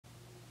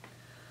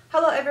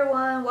Hello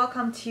everyone,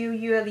 welcome to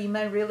Yue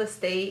Lehman Real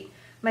Estate.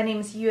 My name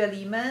is Yue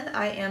Lehman.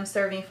 I am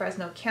serving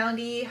Fresno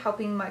County,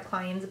 helping my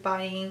clients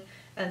buying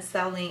and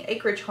selling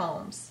acreage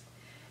homes.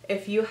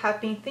 If you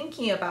have been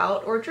thinking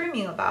about or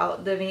dreaming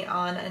about living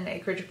on an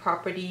acreage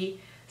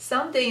property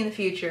someday in the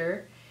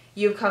future,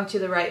 you've come to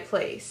the right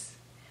place.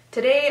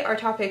 Today our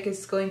topic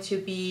is going to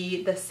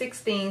be the 6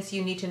 things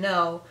you need to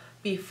know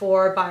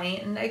before buying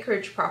an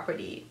acreage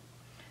property.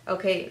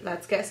 Okay,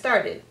 let's get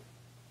started.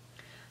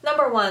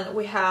 Number 1,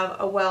 we have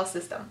a well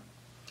system.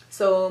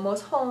 So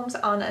most homes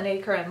on an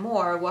acre and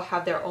more will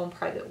have their own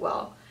private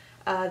well.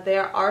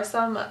 There are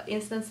some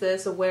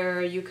instances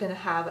where you can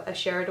have a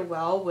shared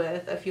well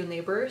with a few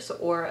neighbors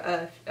or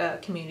a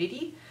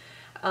community.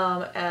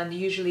 And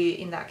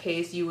usually in that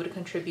case you would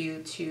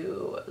contribute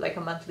to like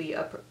a monthly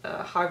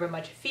however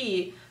much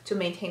fee to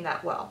maintain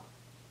that well.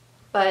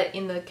 But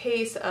in the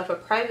case of a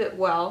private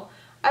well,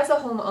 as a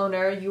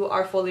homeowner you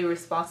are fully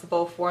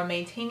responsible for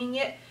maintaining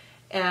it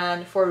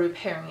and for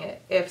repairing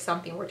it if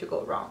something were to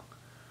go wrong.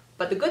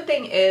 But the good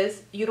thing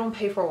is you don't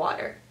pay for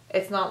water.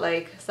 It's not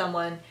like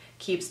someone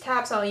keeps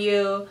tabs on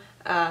you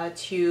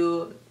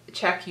to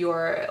check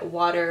your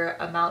water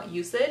amount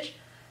usage.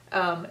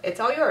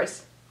 It's all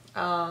yours.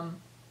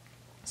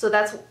 So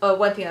that's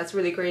one thing that's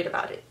really great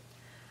about it.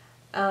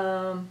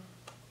 But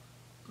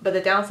the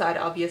downside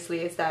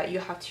obviously is that you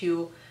have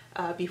to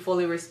be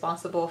fully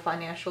responsible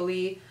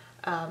financially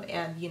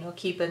and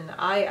keep an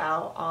eye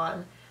out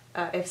on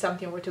if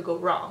something were to go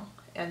wrong,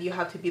 and you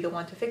have to be the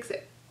one to fix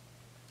it.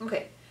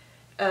 Okay,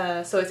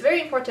 so it's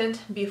very important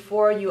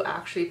before you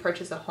actually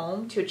purchase a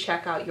home to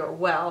check out your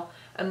well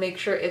and make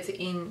sure it's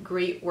in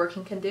great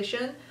working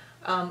condition.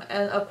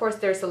 And of course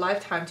there's a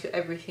lifetime to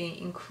everything,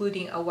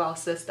 including a well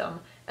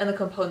system and the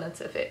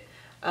components of it.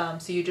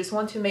 So you just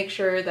want to make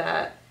sure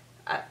that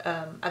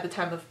at the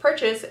time of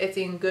purchase it's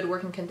in good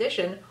working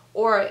condition,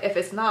 or if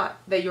it's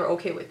not, that you're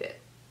okay with it.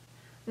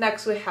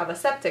 Next, we have a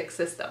septic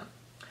system.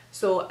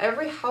 So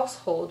every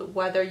household,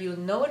 whether you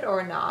know it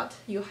or not,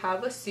 you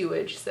have a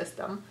sewage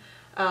system.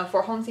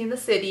 For homes in the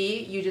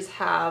city, you just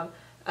have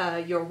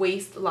your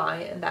waste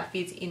line, and that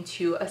feeds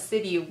into a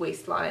city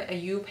waste line,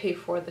 and you pay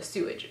for the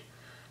sewage,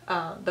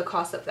 the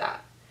cost of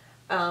that.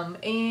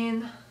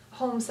 In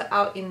homes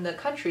out in the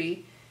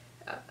country,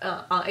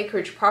 on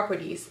acreage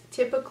properties,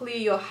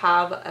 typically you'll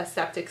have a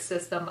septic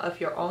system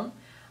of your own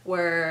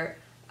where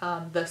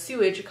the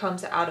sewage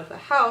comes out of the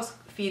house,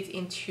 feeds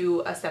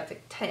into a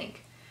septic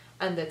tank.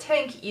 And the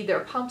tank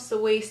either pumps the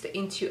waste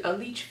into a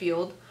leach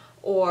field,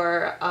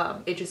 or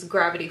it just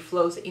gravity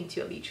flows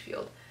into a leach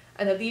field.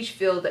 And a leach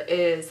field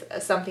is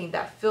something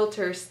that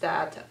filters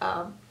that,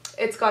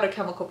 it's got a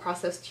chemical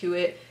process to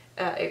it.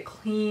 It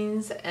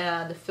cleans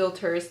and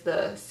filters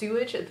the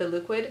sewage, the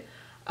liquid.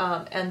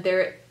 And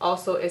there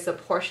also is a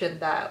portion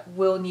that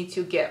will need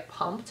to get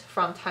pumped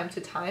from time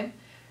to time.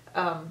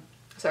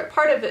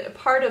 Part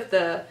of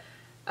the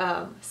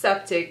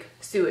septic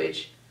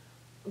sewage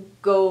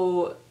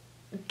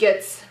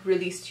gets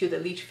released to the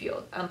leach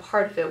field, and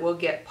part of it will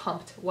get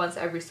pumped once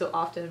every so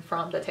often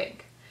from the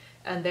tank.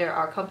 And there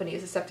are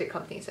companies, septic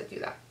companies, that do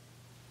that.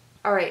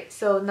 Alright,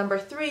 so number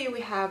 3,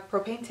 we have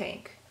propane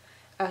tank.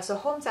 So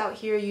homes out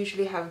here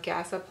usually have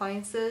gas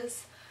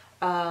appliances,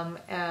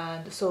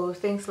 and so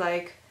things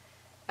like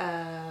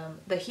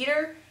the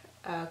heater,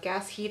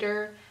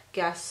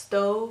 gas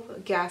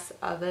stove, gas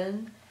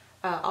oven,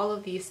 all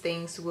of these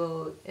things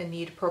will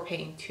need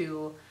propane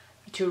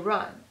to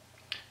run.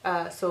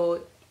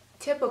 So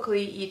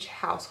typically each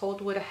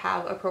household would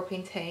have a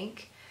propane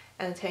tank,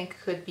 and the tank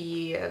could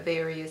be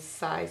various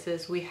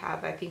sizes.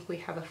 I think we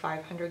have a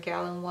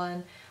 500-gallon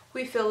one.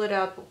 We fill it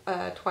up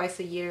twice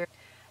a year,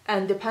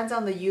 and depends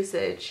on the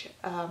usage.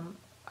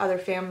 Other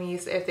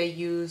families, if they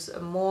use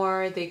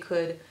more, they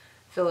could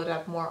fill it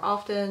up more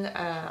often,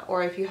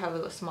 or if you have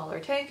a smaller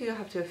tank, you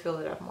have to fill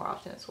it up more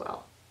often as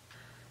well.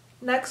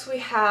 Next, we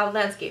have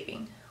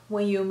landscaping.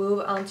 When you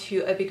move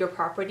onto a bigger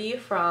property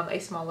from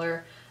a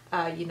smaller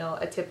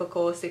a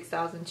typical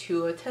 6,000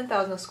 to a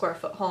 10,000 square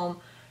foot home,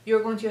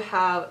 you're going to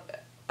have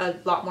a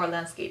lot more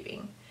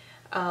landscaping.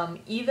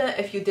 Even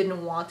if you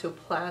didn't want to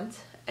plant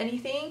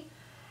anything,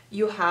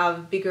 you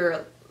have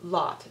bigger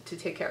lot to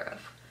take care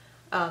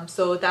of.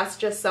 So that's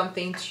just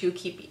something to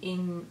keep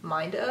in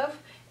mind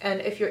of. And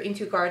if you're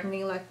into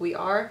gardening like we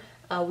are,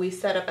 we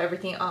set up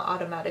everything on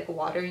automatic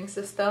watering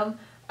system.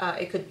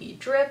 It could be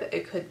drip,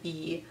 it could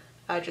be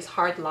just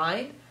hard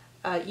line.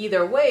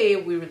 Either way,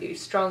 we really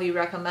strongly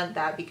recommend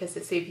that because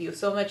it saves you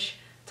so much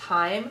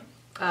time,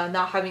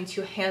 not having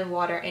to hand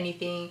water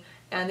anything.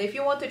 And if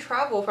you want to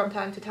travel from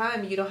time to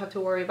time, you don't have to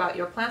worry about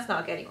your plants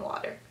not getting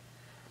water.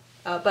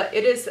 But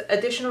it is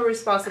additional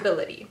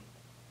responsibility.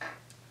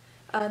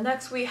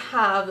 Next, we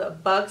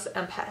have bugs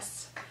and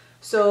pests.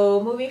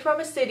 So moving from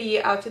a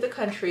city out to the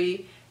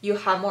country, you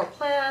have more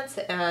plants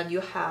and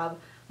you have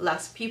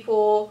less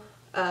people.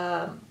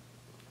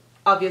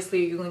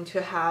 Obviously, you're going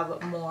to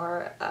have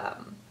more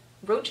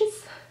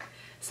roaches.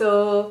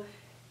 So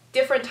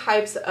different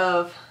types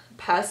of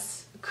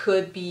pests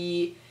could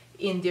be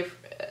in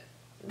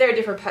there are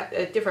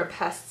different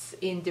pests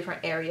in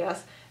different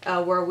areas.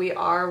 Where we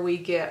are, we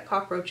get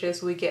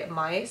cockroaches, we get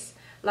mice.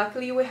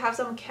 Luckily, we have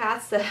some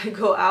cats that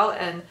go out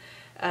and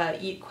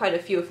eat quite a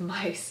few of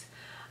mice.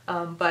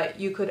 But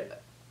you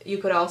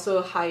could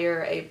also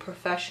hire a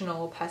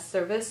professional pest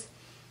service.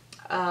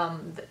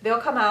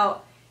 They'll come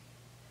out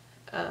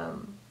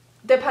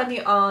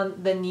depending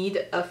on the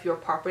need of your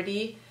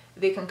property.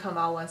 They can come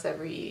out once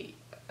every,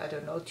 I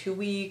don't know, 2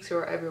 weeks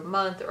or every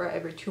month or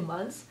every 2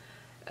 months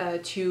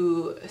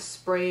to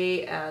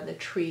spray and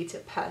treat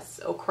pests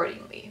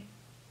accordingly.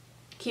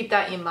 Keep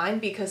that in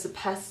mind because the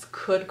pests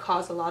could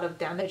cause a lot of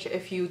damage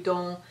if you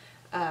don't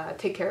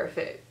take care of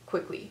it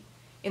quickly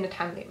in a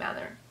timely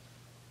manner.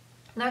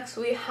 Next,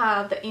 we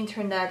have the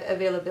internet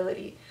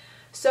availability.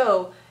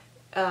 So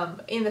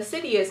in the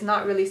city, it's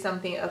not really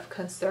something of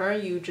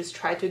concern. You just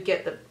try to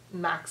get the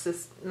max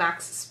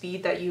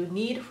speed that you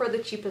need for the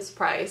cheapest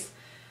price.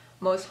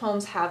 Most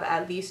homes have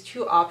at least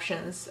 2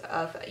 options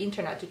of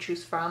internet to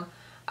choose from.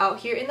 Out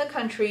here in the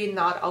country,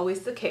 not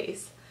always the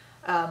case.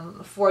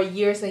 For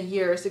years and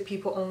years,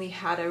 people only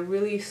had a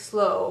really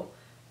slow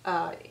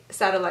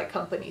satellite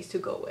companies to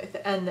go with,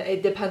 and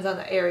it depends on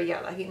the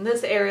area. Like in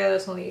this area,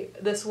 there's only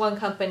this one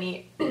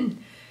company.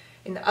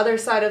 In the other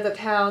side of the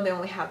town, they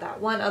only have that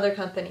one other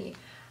company.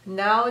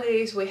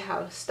 Nowadays, we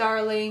have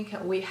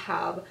Starlink, we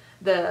have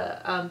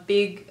the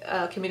big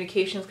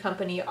communications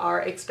company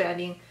are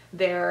expanding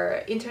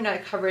their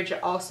internet coverage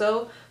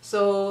also.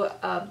 So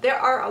there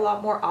are a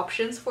lot more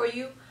options for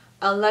you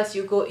unless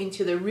you go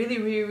into the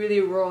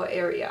really rural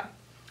area.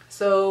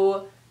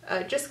 So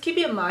just keep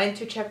in mind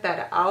to check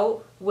that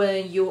out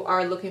when you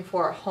are looking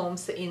for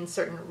homes in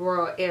certain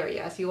rural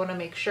areas. You want to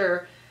make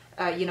sure,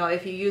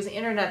 if you use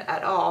internet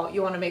at all,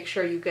 you want to make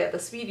sure you get the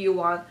speed you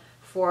want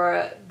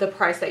for the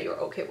price that you're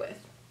okay with.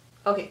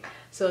 Okay,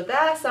 so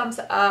that sums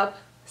up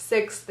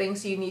 6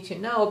 things you need to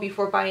know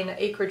before buying an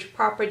acreage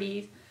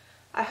property.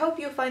 I hope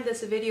you find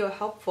this video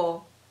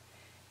helpful.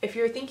 If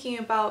you're thinking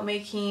about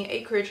making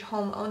acreage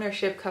home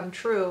ownership come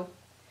true,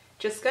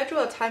 just schedule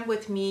a time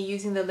with me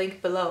using the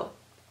link below.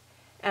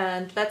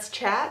 And let's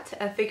chat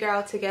and figure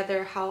out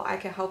together how I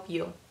can help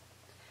you.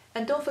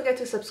 And don't forget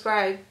to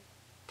subscribe.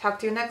 Talk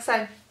to you next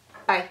time.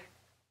 Bye.